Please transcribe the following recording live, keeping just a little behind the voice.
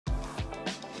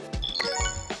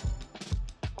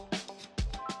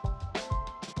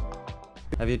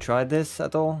Have you tried this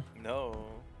at all? No.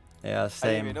 Yeah, I didn't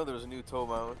same. even know there was a new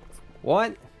Tome out.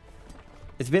 What?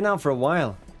 It's been out for a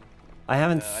while. I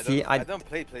haven't seen. I don't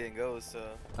play and go, so.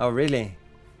 Oh really?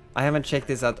 I haven't checked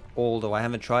this at all though. I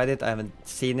haven't tried it. I haven't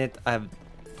seen it. I have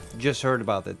just heard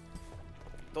about it.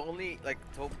 The only like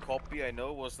Tome copy I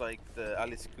know was like the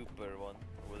Alice Cooper one.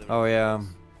 Oh yeah.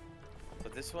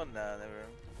 But this one, nah, never.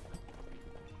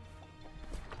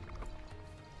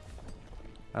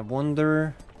 I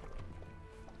wonder.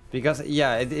 Because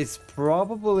yeah, it's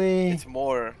probably. It's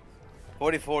more.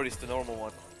 44 is the normal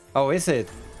one. Oh, is it?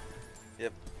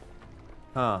 Yep.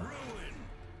 Huh.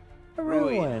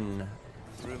 Ruin.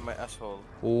 Ruin my asshole.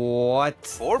 What?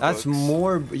 4 That's books?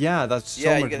 more. Yeah, that's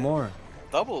so much more.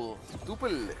 Double.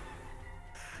 I'm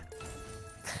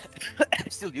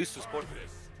still used to sport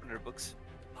 100 books.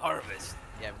 Harvest.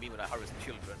 Yeah, me when I harvest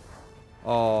children.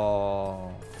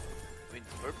 Oh. I mean,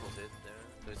 purple's it there.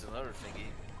 There's another thingy.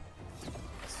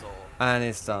 So. And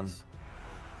it's done.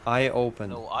 I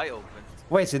opened. No, I opened.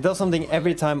 Wait, so it does something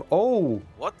every time. Oh.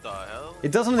 What the hell?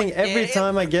 It does something every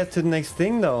time I get to the next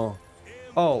thing, though.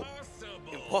 Oh.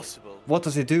 Impossible. What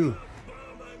does it do?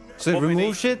 So it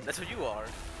removes shit? That's what you are.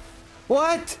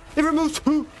 What? It removes.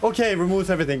 Okay, it removes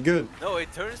everything. Good. No,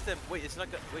 it turns them. Wait, it's not.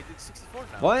 Wait, it's 64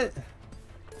 now. What?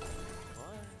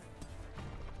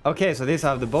 Okay, so these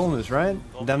have the bonus, right?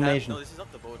 Damnation. No, this is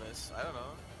not the bonus. I don't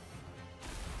know.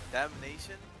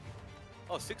 Damnation.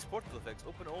 Oh, 6 portal effects.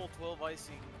 Open all 12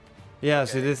 icing. Yeah,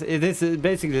 okay. so it is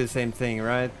basically the same thing,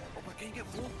 right? Oh, but can you get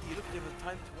multi? Look, you have a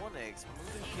time to 1x. I'm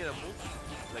wondering if you get a multi,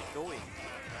 like going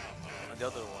on the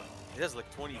other one. It has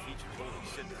like 20 features. Holy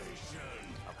shit.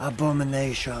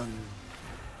 Abomination.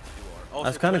 Oh,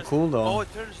 that's so kind of cool, though. Oh,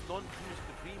 it turns non-premiums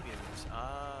to premiums.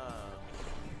 Ah.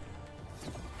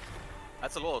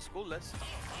 That's a lot of school less.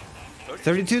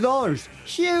 $32.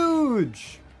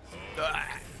 Huge.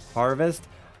 Harvest.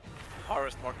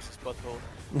 Harvest Marcus's butthole.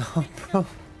 No, bro.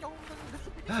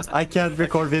 I can't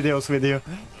record videos with you.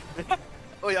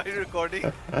 Oh yeah, you're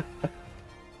recording.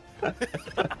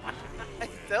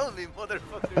 Tell me,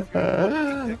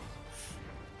 motherfucker.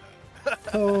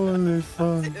 Holy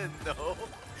fuck. No.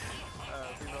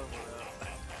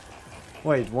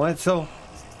 Wait, what? So.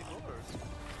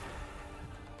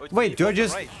 Wait, do I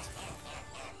just? Right.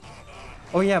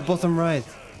 Oh yeah, bottom right.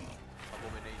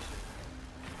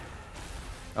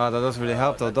 Oh, that doesn't really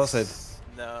help though, does it?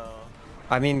 No.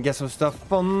 I mean, get some stuff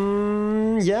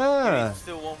from... Yeah.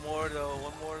 Still one more though,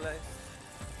 one more left.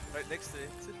 Right next to it.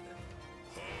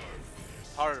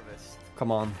 Harvest.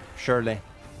 Come on, surely.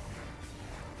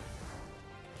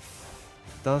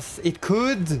 Does it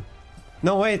could?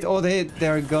 No wait, oh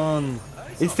they're gone.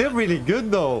 It's still really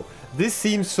good though. This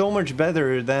seems so much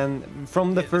better than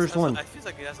from the first one. I feel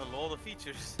like it has a lot of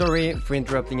features. Sorry for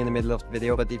interrupting in the middle of the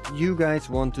video, but if you guys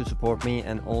want to support me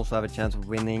and also have a chance of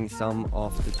winning some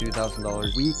of the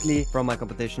 $2,000 weekly from my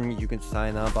competition, you can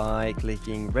sign up by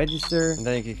clicking register, and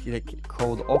then you can click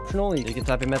code optional. You can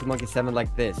type in MetalMonkey7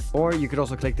 like this, or you could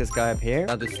also click this guy up here,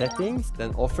 now the settings,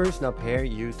 then offers, and up here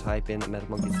you type in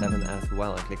MetalMonkey7 as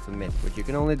well and click submit, which you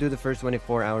can only do the first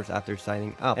 24 hours after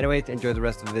signing up. Anyway, enjoy the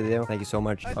rest of the video. Thank you so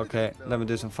much. Okay. Let me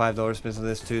do some $5 spins on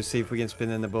this too, see if we can spin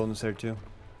in the bonus there too.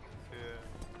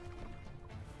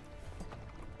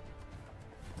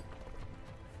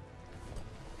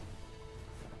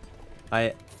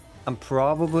 I'm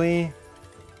probably...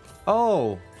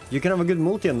 Oh! You can have a good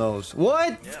multi on those.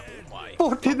 What? Yeah, oh my.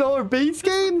 $40 base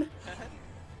game?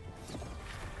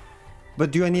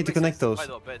 But do I need to connect those?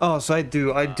 Oh, so I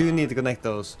do need to connect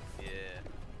those. Yeah.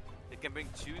 It can bring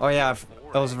 2. Oh yeah,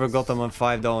 I also forgot them on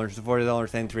 $5. The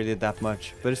 $40 ain't really that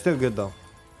much, but it's still good though.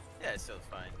 Yeah, it's still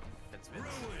fine. That's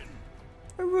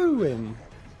A ruin.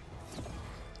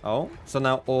 Oh, so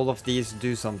now all of these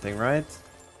do something, right?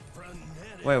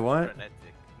 Wait, what?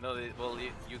 No, well,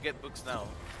 you get books now.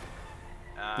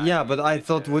 Yeah, but I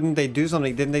thought, wouldn't they do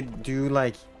something? Didn't they do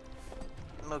like...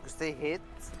 No, because they hit,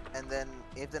 and then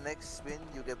if the next spin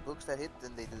you get books that hit,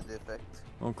 then they do the effect.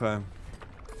 Okay.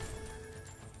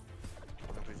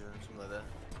 Something like that.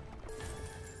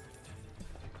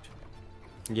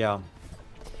 Yeah.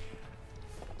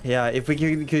 Yeah, if we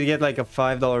could get like a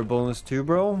 $5 bonus too,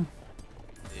 bro,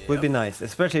 would be nice,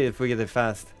 especially if we get it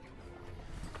fast.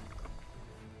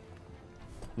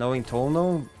 Knowing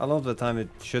Tome, a lot of the time it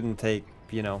shouldn't take,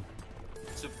 you know,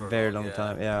 very long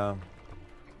time. Yeah.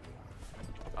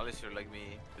 Unless you're like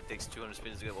me, it takes 200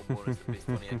 spins to get one bonus to base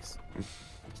 20x.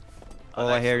 All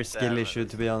I hear is skill issue,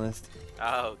 to be honest.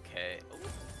 Okay.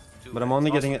 Ooh, but I'm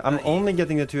only getting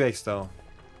the 2x though.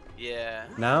 Yeah.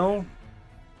 Now?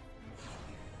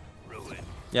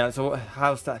 Yeah, so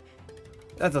how's that?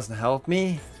 That doesn't help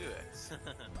me. 2x.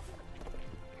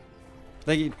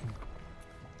 Like,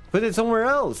 put it somewhere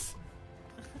else.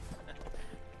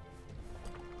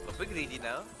 A bit greedy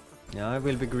now. Yeah, I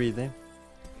will be greedy.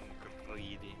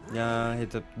 Greedy. Yeah,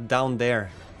 hit it down there.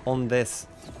 On this.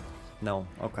 No,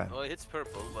 okay. Oh, it hits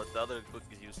purple, but the other book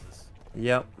is useless.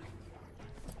 Yep.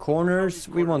 Corners,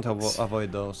 we want to Corner books.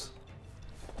 avoid those.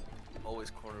 Always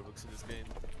corner books in this game.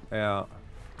 Yeah.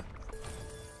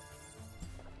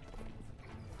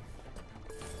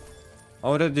 I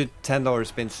would have do $10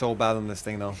 spin so bad on this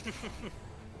thing though.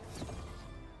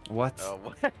 What?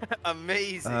 Oh,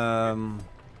 amazing!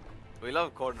 We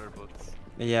love corner books.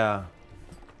 Yeah.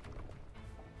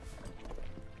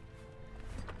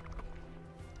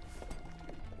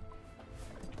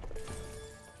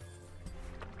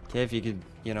 Okay, if you could,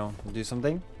 you know, do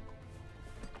something.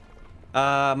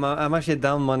 I'm actually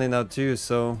down money now too,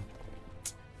 so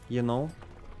you know.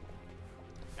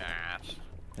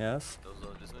 Yes. Those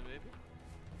are this way, maybe.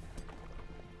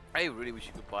 I really wish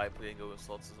you could buy play and go with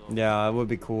slots as well. Yeah, it would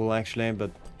be cool actually,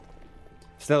 but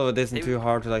still it isn't They too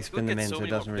hard to like You spin could them get in, so so it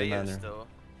many more doesn't really players, matter. though.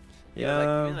 Yeah. Like,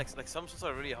 I mean, like some slots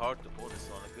are really hard to bonus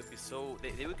on. It could be so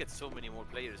they would get so many more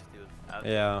players if they would add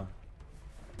them. Yeah.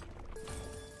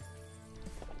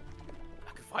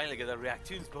 I could finally get a React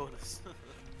Tunes bonus.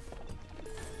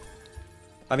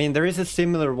 I mean, there is a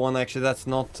similar one actually that's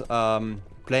not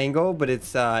Play and Go, but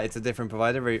it's a different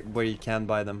provider where you can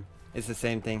buy them. It's the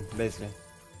same thing basically.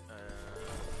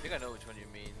 I think I know which one you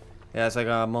mean. Yeah, it's like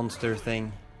a monster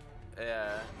thing.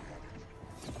 Yeah.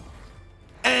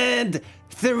 And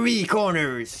 3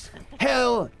 corners.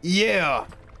 Hell yeah!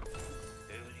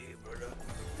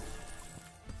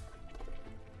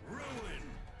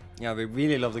 Yeah, we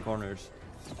really love the corners.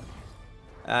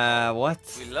 What?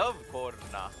 We love corner.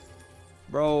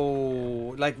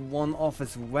 Bro, like one off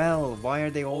as well. Why are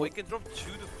they Oh, all... we can drop 2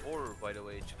 to 4, by the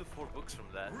way. 2 to 4 books from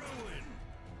that. So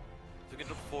we can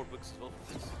drop 4 books as well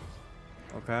from this.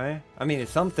 Okay. I mean,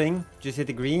 it's something. Just hit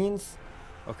the greens.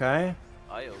 Okay.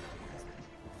 I open.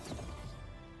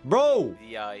 Bro!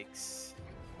 Yikes.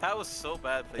 That was so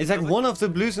bad. It's like one of the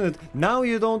blues in it. Now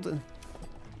you don't...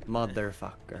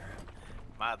 Motherfucker.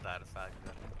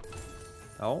 Motherfucker.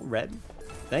 Oh, red.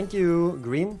 Thank you.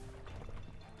 Green.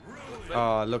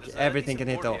 Oh, look. There's Everything can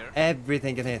hit decent though. board here.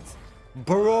 Everything can hit.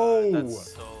 Bro!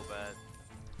 That's so bad.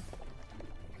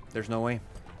 There's no way.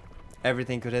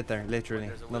 Everything could hit there. But Literally.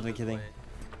 there's a Not even wizard kidding. way.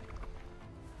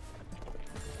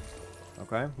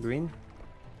 Okay. Green.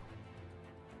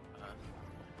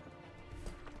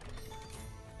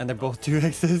 And they're both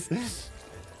 2x's.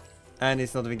 And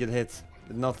it's not even good hits.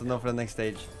 Not enough for the next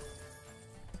stage.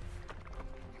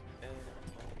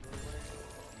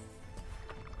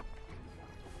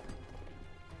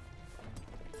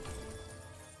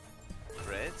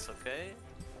 Reds, okay.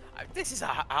 This is a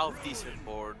half decent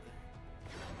board.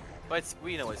 But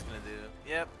we know what it's gonna do.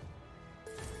 Yep.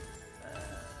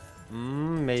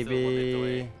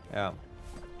 Maybe. Yeah.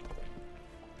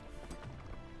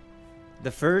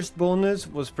 The first bonus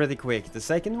was pretty quick. The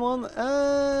second one,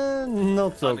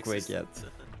 not so quick yet.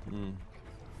 Non-existent.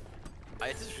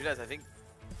 I just realized I think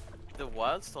the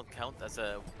wilds don't count as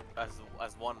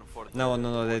one for the No,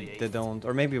 they 48. don't.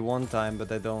 Or maybe one time, but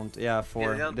they don't. Yeah,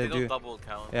 four. Yeah, they do. don't double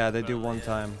count. Yeah, they do apparently, one yeah.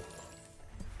 time.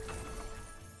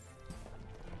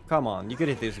 Come on, you could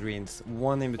hit these greens.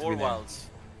 One in 4 between there. wilds.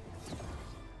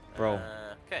 Bro.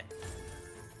 Okay.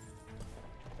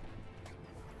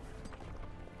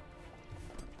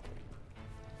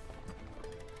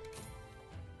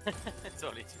 It's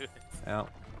only 2. Yeah.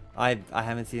 I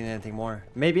haven't seen anything more.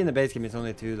 Maybe in the base game it's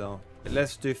only 2 though.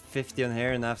 Let's do 50 on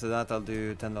here and after that I'll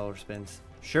do $10 spins.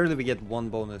 Surely we get one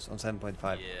bonus on 7.5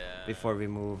 Yeah. before we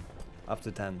move up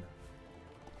to 10.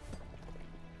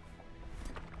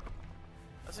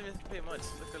 Doesn't even pay much.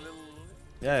 It's like a little.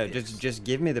 Yeah, Yes. just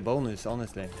give me the bonus,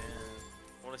 honestly. Yeah.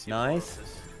 Wanna see Nice. more of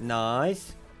this.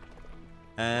 Nice.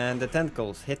 And the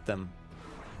tentacles, hit them.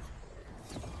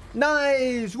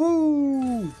 Nice!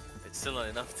 Woo! It's still not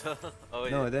enough though. Oh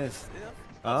yeah. No, it is. Enough?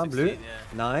 Ah, 16, blue. Yeah.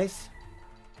 Nice.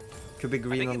 Could be I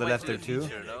green think on it the might left do there a too.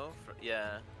 feature, no?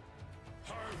 Yeah.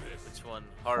 Which one?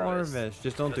 Harvest. Harvest.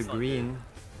 Just don't do That's not green.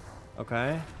 good.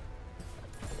 Okay.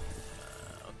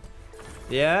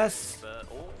 Yes.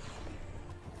 Oh.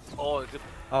 Oh, good.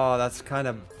 Oh, that's kind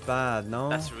of bad, no?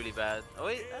 That's really bad. Oh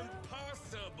wait.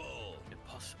 Impossible.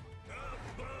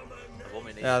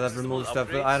 Abomination. Yeah, that Is this the removes one stuff,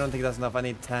 but upgrades? I don't think that's enough. I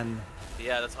need 10.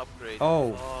 Yeah, that's upgrade.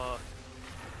 Oh.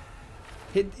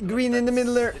 Hit green in the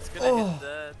middle there. It's gonna Oh. hit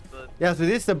that, but Yeah, so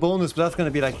this is the bonus, but that's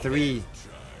gonna be like 3.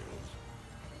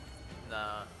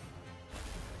 nah.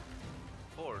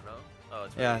 4, no? Oh,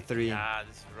 it's Yeah, really- 3. Ah,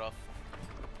 this is rough.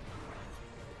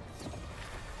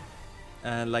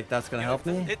 And like that's gonna help If it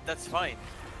doesn't me. hit, that's fine.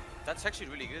 That's actually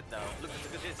really good now. Look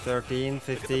at this. 13, Look at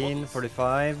the 15, bonus.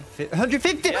 45,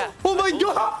 150! Yeah, Oh I my told you.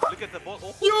 god! Look at the ball.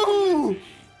 Oh, Yo!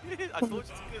 I told you it's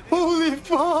good. Holy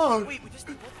fuck! Wait, we just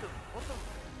need bottom.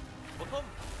 Bottom.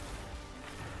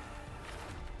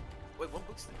 Wait, one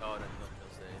book's. Oh, no, no,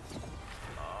 say.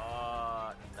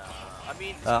 Nah. I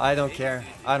mean. I don't maybe care.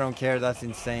 it's I don't care. That's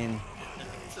insane.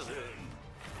 It's a little.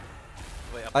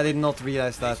 Wait, I did not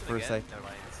realize that for a again? sec. Never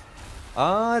mind.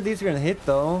 Ah, these are gonna hit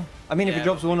though. I mean, if he Yeah,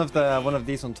 drops but one of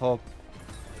these on top.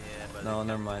 Yeah, but No, it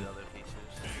never comes with mind. other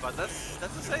features. But that's the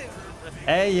same.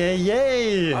 Hey, yay,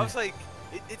 yay! I was like,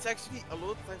 it's actually a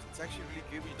lot of times it's actually really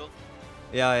good when you don't.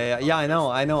 Yeah. I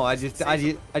know. I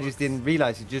just didn't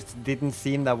realize. It just didn't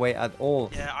seem that way at all.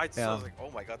 Yeah, I Yeah. was like,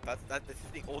 oh my god, that's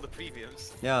hitting all the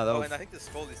premiums. Yeah, that Oh, was and I think the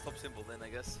skull is top symbol then, I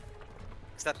guess.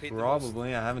 'Cause that paid the most.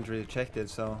 probably. I haven't really checked it,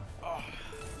 so Oh.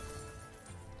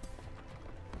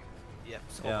 Yeah,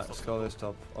 skull yeah. is top Skull symbol. is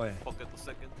top. Oh yeah. Pocket the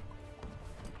second.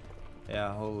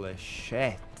 Yeah. Holy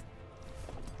shit.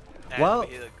 And Well, we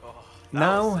hit like, oh, that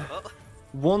now was, oh,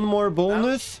 one more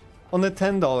bonus on the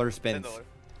 $10 spins. $10.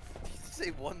 Did you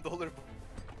say $1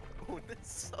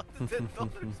 bonus on the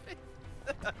 $10 spin?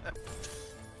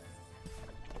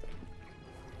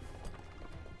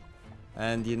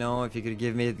 And you know, if you could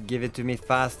give it to me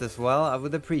fast as well, I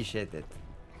would appreciate it.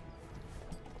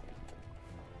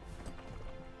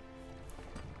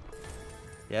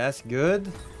 Yes,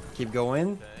 good. Keep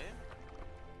going. Okay.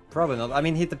 Probably not. I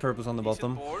mean, hit the purples on the Decent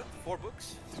bottom. board, 4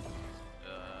 books.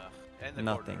 And the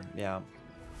Nothing. corner. Yeah.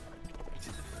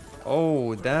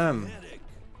 Oh, damn.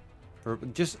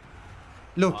 Just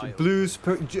look, Wild. blues.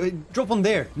 Drop on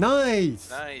there. Nice.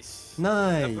 Nice. The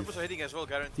Nice. purples are hitting as well,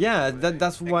 guaranteed. Yeah, Right?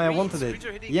 that's And why I greens, wanted greens are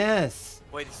it. hitting. Yes.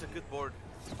 Wait, it's a good board.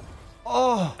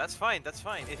 Oh. That's fine. That's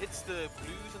fine. It hits the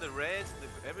blues and the reds and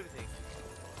the everything.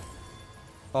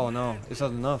 Oh no, it's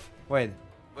not enough. Wait.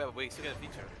 Well, wait, still get a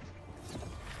feature.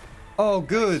 Oh,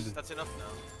 good. That's enough now.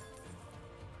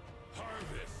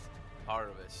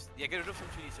 Harvest. Yeah, get rid of some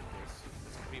 3D symbols.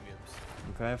 Some premiums.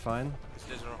 Okay, fine.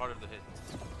 Because those are harder to hit.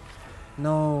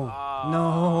 No.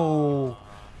 No.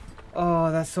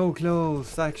 Oh, that's so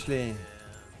close, actually. Yeah.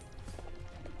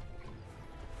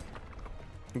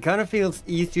 It kind of feels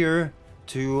easier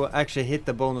to actually hit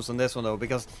the bonus on this one though,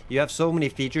 because you have so many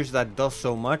features that does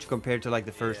so much compared to like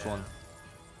the first Yeah. one.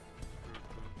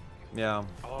 Yeah.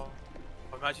 Oh,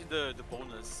 imagine the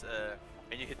bonus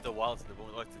and you hit the wilds in the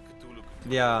bonus, like the Cthulhu.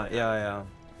 Yeah.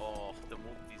 Oh, the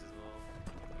multis as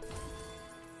well.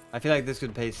 I feel like this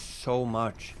could pay so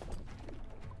much.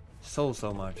 So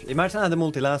much. Imagine I had the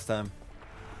multi last time.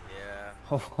 Yeah.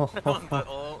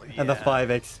 And And the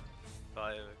 5x.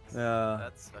 5x. Yeah.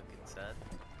 That's fucking sad.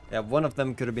 Yeah, one of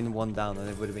them could have been one down and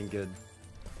it would have been good.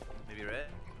 Maybe red?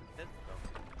 No.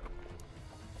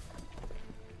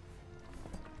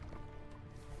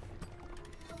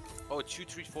 Oh, 2,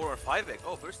 3, 4, or 5x.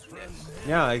 Oh, first 3x.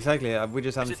 Yeah, exactly. We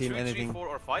just haven't Is it seen 2, anything. 3, 4,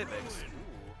 or 5x?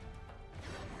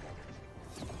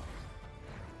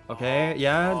 Okay, Oh,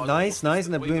 yeah, oh, nice, look, nice,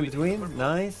 and the wait, blue in wait, between. purple.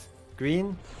 Nice.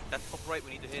 Green. That top right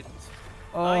we need to hit.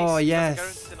 Oh, Nice. yes.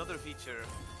 That's guaranteed another feature.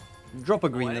 Drop a Oh,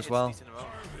 green and it as hits well. these in a row.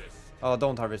 Oh,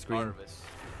 don't harvest green. Harvest.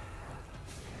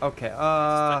 Okay,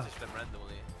 Strategize them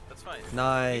randomly. That's fine.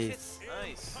 nice.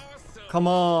 Nice. Come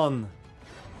on.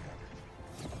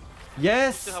 We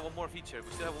Yes. still have one more feature.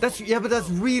 We still have one That's more yeah, feature but that's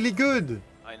to go. really good.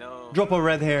 I know. Drop a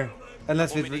red here,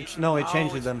 unless it Abomination. no, it Oh,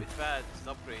 changes it's, them. It's bad. It's an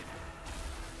upgrade.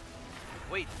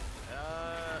 Wait.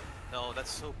 No,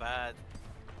 that's so bad.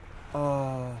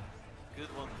 Oh, Good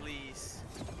one, please.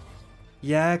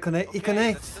 yeah, connect. Okay, It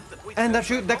connects, wait, and that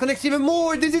that's that connects even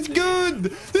more. This is good.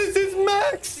 This is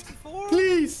max. 64?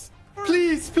 Please,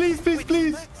 please, please, please, Wait,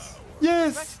 please. Max.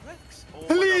 Yes, Max. Oh,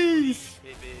 please,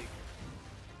 big.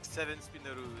 7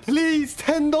 spinneroos. please.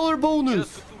 $10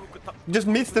 bonus. Just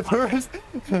missed the first.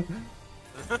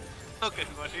 Okay,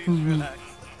 buddy, relax.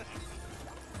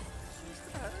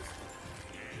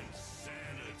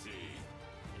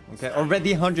 Okay,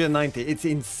 already 190. It's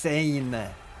insane.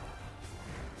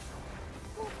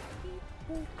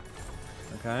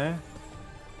 Okay.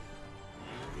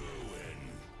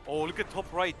 Oh, look at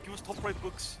top right. Give us top right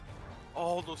books.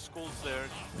 All those skulls there.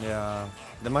 Yeah.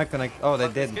 They might connect. Oh, they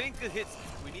But did. It's getting good hits.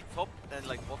 We need top and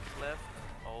like bottom left.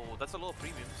 Oh, that's a lot of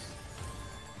premiums.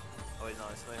 Oh, wait, no,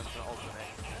 it's not even alternate.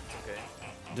 That's okay.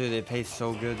 Dude, they pay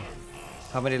so good.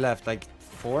 How many left? Like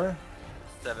 4?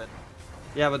 7.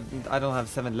 Yeah, but I don't have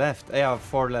 7 left. Yeah,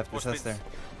 4 left. It Four says there.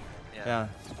 spins. Yeah.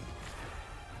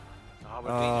 Ah, we're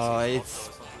Oh, playing it's this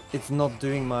also, it's not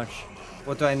doing much.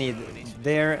 What do I need?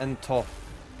 There and top.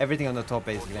 Everything on the top,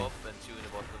 it's not good. basically. Four top and 2 in the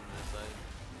bottom on the side.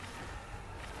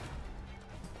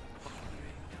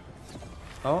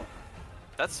 Oh.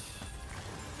 That's...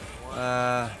 One.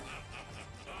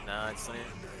 Nah, it's not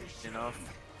enough.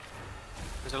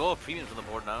 There's a lot of premiums on the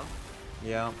board now.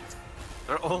 Yeah.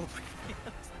 They're all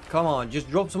premiums. Come on, just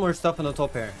drop some more stuff on the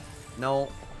top here.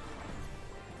 No.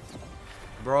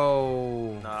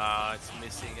 Bro. Nah, it's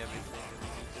missing everything.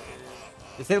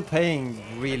 It's still paying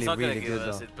really, it's not really gonna give good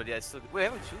us though. it, but yeah, it's still. Wait, I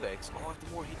have a 2x. Oh,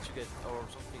 the more hits you get, or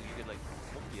something, you get like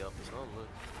multi up as well. Look.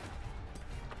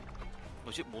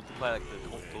 We should multiply like the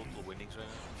total winnings right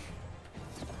now.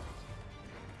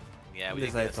 Yeah, we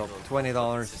This did I get top still.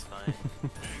 $20. It's fine.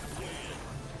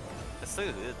 That's still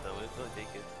good though. We'll probably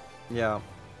take it. Yeah.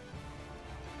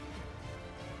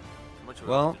 How much we're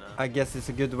Well, up to now? I guess it's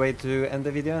a good way to end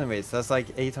the video anyways. That's like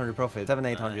 800 profit. 700,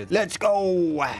 800. Let's go!